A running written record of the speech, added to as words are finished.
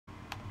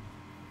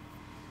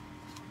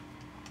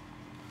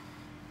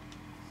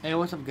Hey,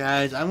 what's up,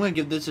 guys? I'm gonna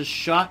give this a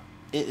shot.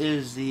 It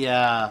is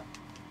the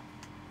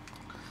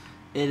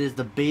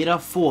beta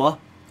for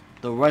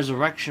the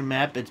Resurrection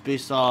map. It's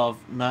based off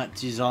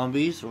Nazi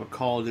zombies or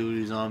Call of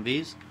Duty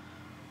zombies.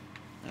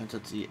 And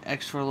it's the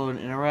X for load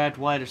and interact,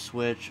 Y to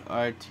switch,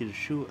 RT to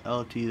shoot,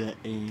 LT to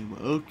aim.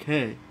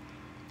 Okay.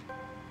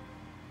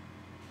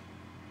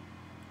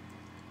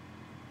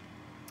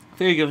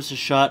 Figured give us a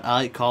shot. I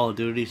like Call of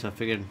Duty, so I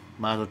figured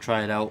might as well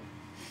try it out.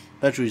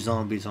 Especially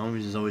zombies.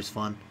 Zombies is always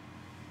fun.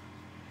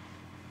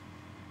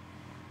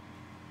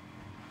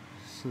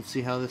 So let's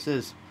see how this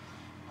is.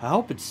 I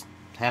hope it's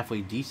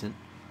halfway decent.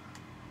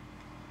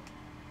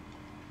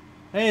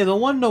 Hey, the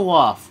window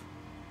off.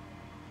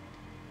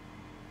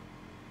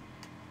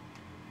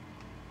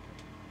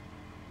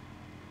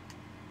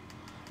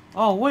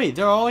 Oh wait,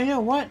 they're all here.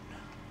 What?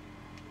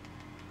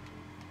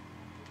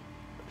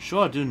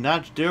 Sure, dude.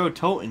 Not Daryl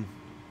Toten.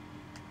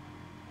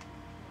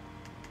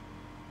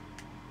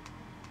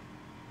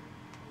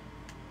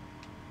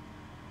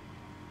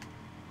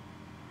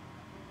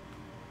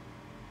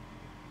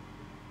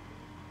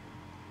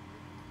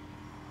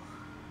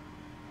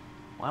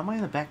 Why am I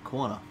in the back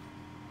corner?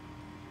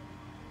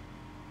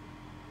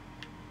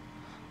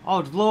 Oh,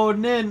 it's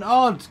loading in.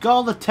 Oh, it's got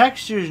all the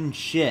textures and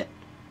shit.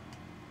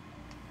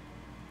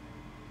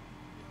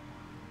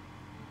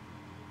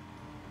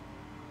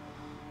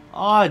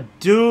 Oh,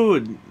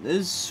 dude. This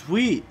is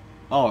sweet.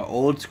 Oh,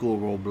 old school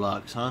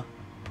Roblox, huh?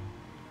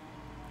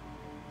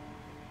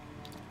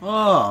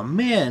 Oh,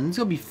 man. It's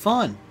gonna be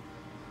fun.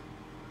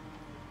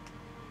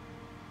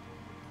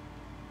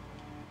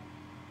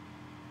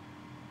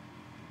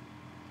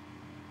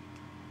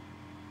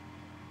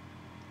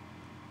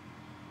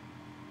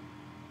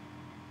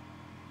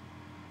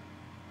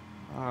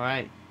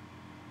 Alright.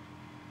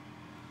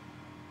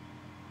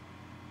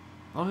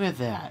 Look at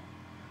that.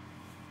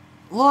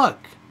 Look!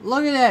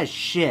 Look at that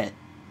shit!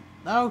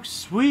 That looks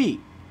sweet!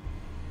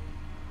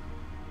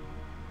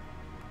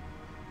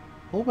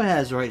 Hope it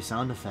has the right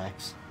sound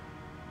effects.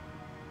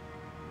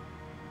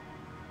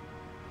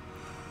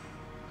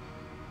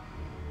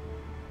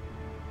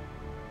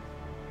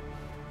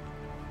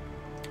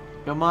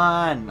 Come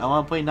on! I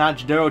wanna play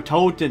Notch Daryl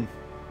Toten!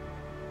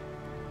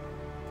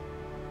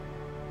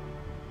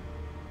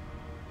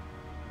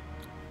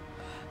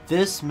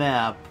 This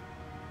map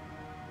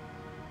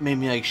made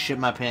me like shit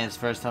my pants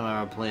first time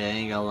I ever played. I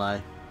ain't gonna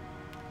lie.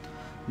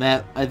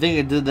 Map, I think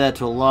it did that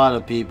to a lot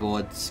of people.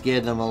 It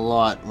scared them a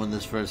lot when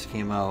this first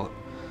came out.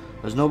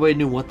 Because nobody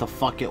knew what the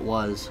fuck it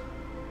was.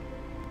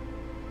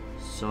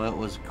 So it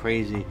was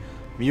crazy.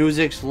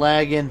 Music's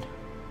lagging.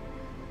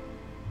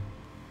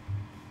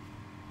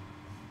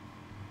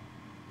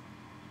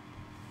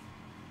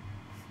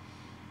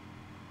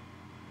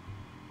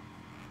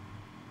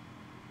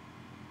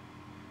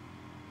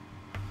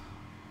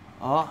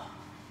 Oh.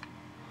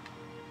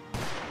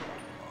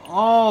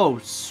 Oh,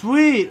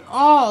 sweet.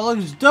 Oh, it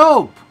looks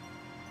dope.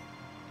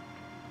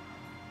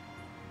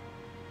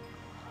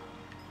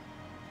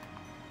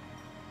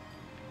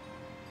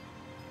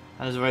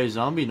 That's very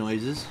zombie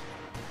noises.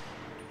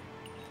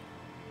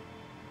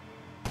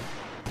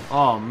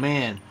 Oh,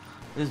 man.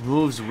 This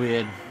move's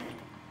weird.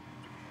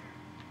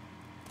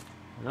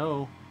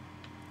 Hello?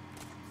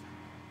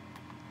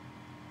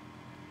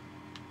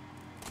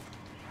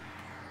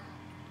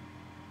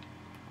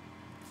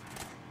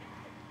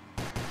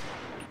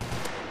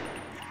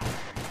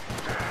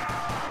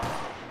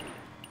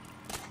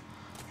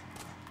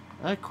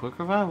 That quick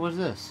revive? What is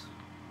this?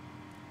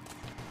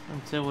 I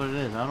don't say what it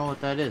is. I don't know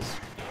what that is.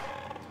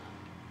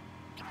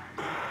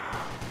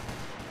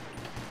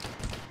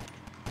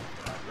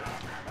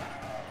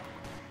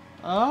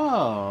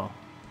 Oh.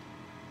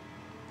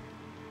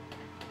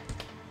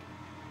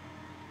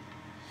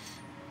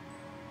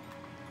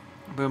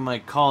 Bring my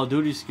Call of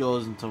Duty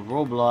skills into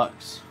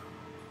Roblox.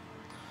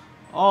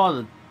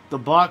 Oh, the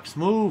box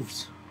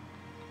moves.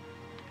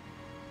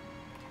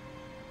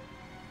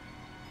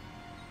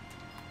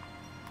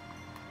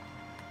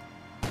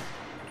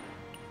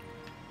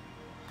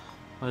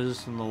 What is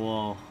this in the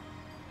wall?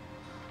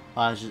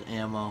 Ah, it's just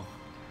ammo.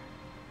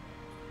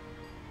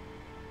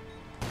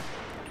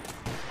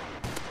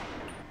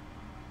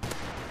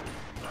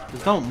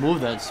 Just don't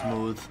move that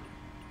smooth.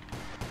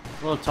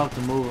 It's a little tough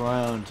to move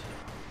around.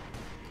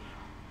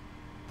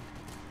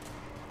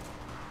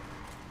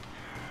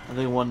 I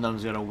think one of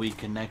them's got a weak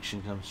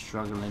connection because I'm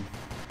struggling.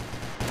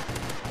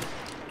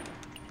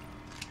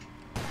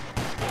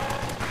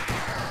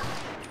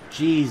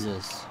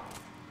 Jesus.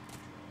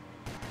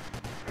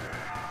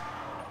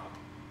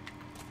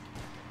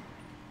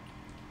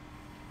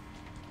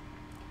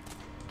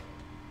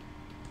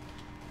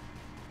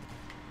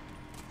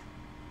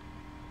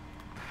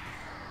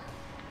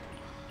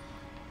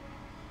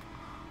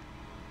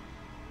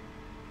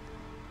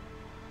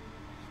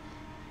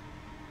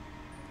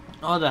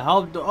 Oh, the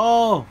help.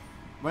 Oh,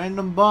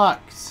 random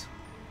box.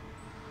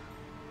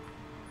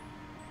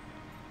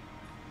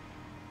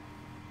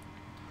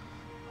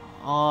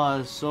 Oh,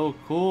 it's so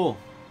cool.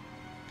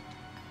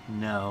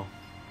 No.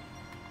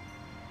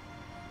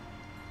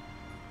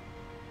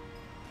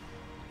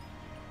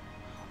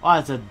 Oh,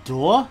 it's a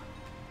door?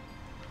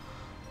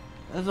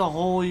 That's a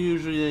hole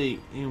usually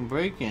they can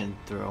break in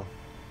through.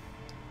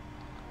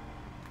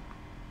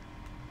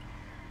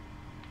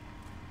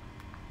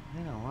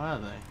 Yeah, where are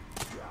they?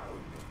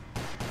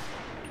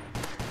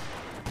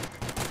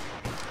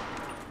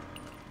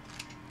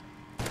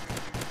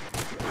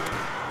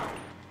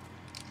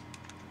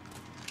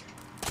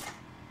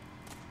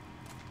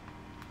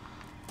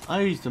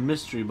 I used the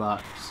mystery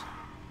box.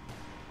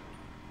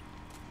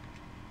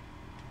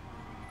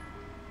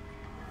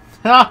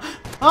 Ha!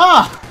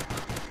 Ah!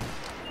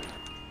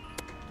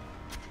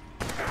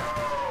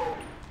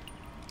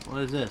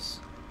 What is this?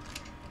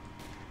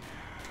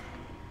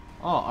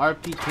 Oh,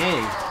 RPK.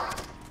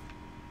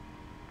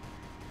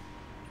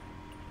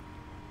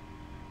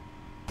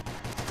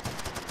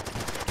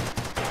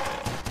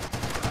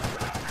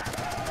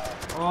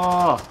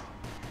 Oh!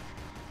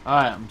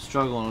 Alright, I'm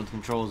struggling with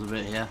controls a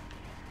bit here.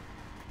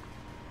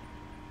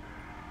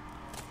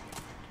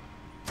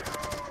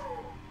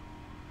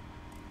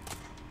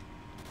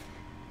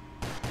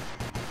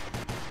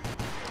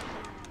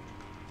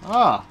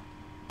 Ah!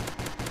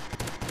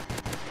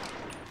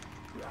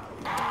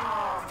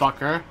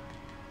 Fucker.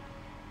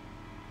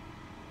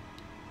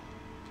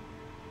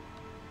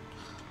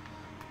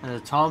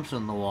 There's a Thompson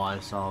in the wall I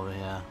saw over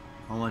here.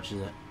 How much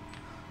is it?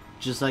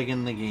 Just like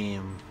in the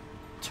game.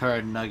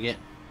 Turd nugget.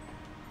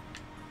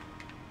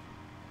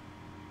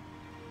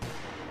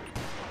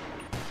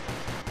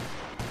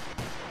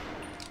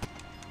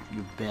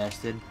 You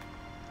bastard.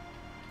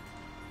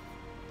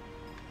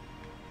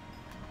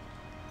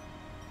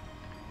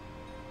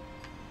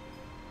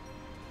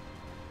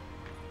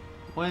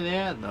 Where they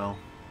at though?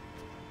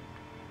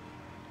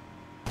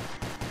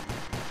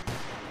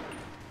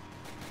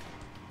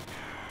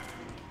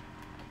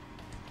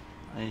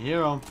 I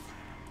hear them.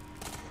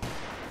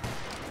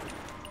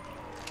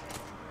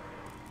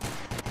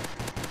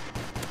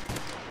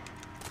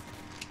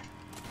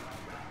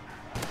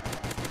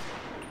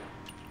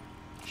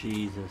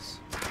 Jesus.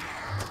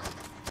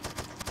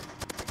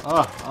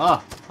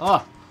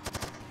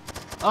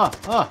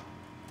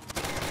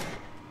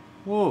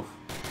 Woof.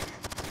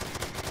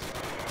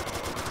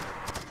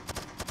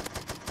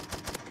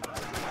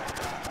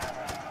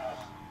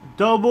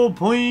 Double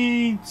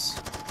points.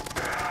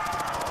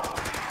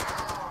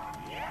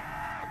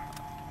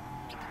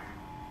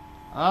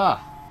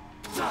 Ah.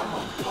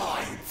 Double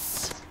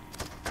points.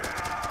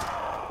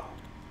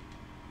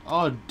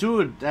 Oh,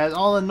 dude, that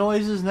all the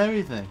noises and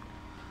everything.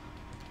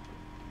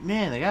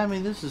 Man, they got me.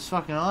 This is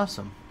fucking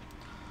awesome.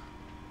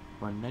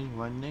 Running,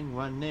 running,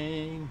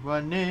 running,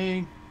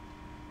 running.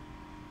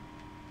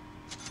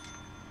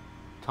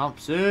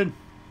 Thompson.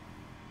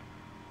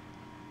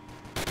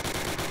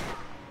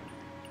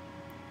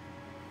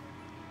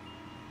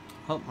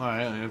 Oh,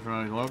 alright, I guess we're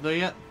not going up there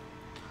yet.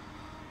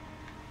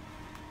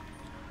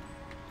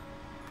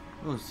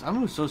 I'm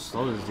moving so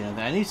slow this damn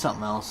thing. I need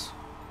something else.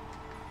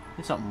 I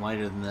need something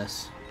lighter than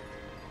this.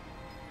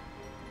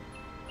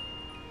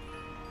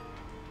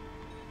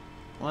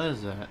 What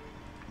is that?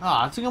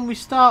 Ah, that's the gun we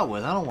start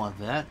with. I don't want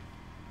that.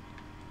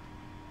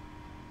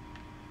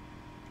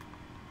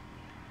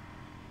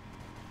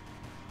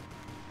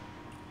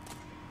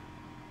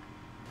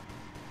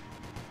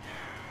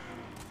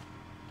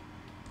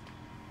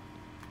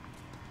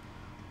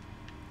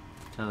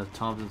 Tell the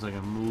Thompson's like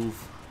a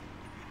move.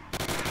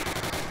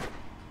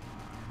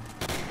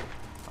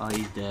 Oh,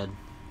 he's dead.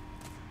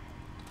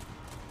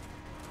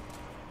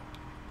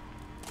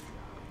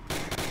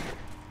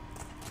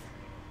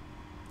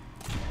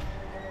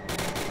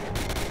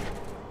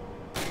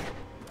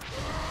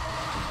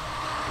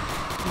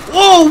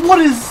 Whoa, what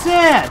is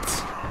that?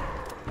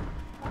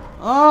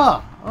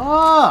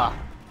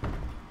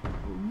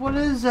 What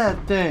is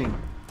that thing?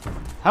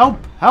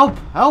 Help, help,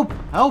 help,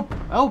 help,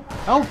 help,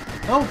 help,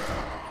 help.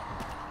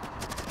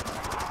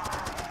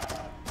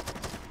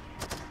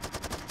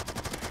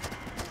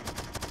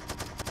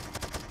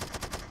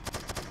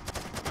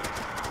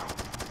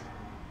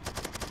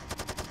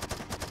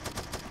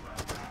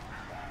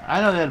 I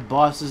know they had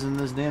bosses in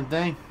this damn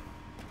thing.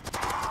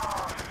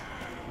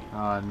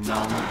 Oh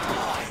no.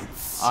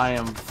 I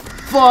am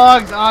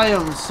fucked. I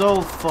am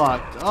so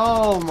fucked.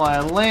 Oh my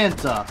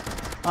Atlanta.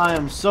 I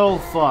am so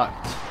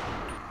fucked.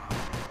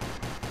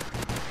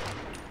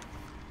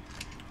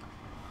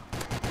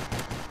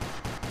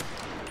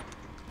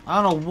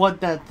 I don't know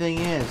what that thing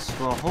is,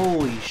 but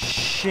holy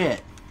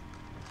shit.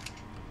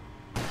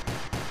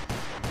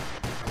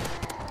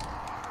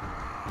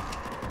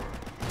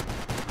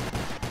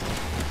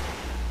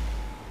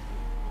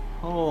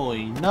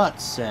 Holy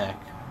nutsack.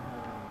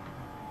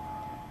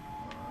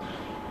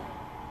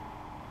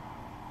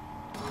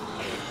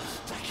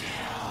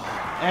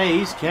 Hey,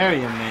 he's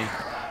carrying me.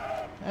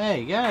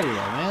 Hey, get out of here,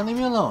 man. Leave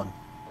me alone.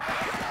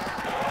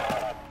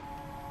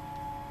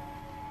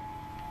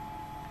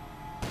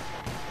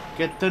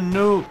 Get the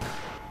nuke.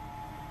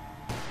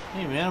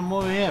 Hey, man, I'm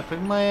over here.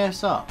 Pick my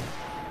ass up.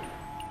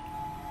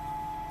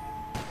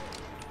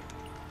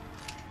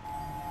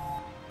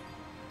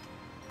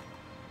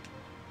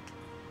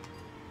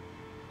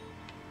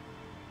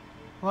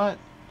 What?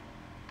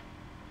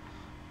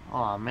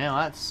 Oh man,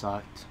 that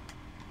sucked.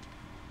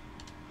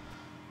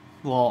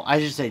 Well, I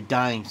should say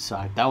dying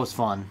sucked. That was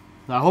fun.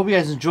 I hope you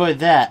guys enjoyed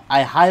that.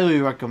 I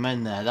highly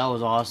recommend that. That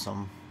was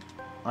awesome.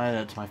 Alright,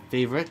 that's my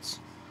favorites.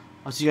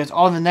 I'll see you guys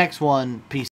all in the next one. Peace.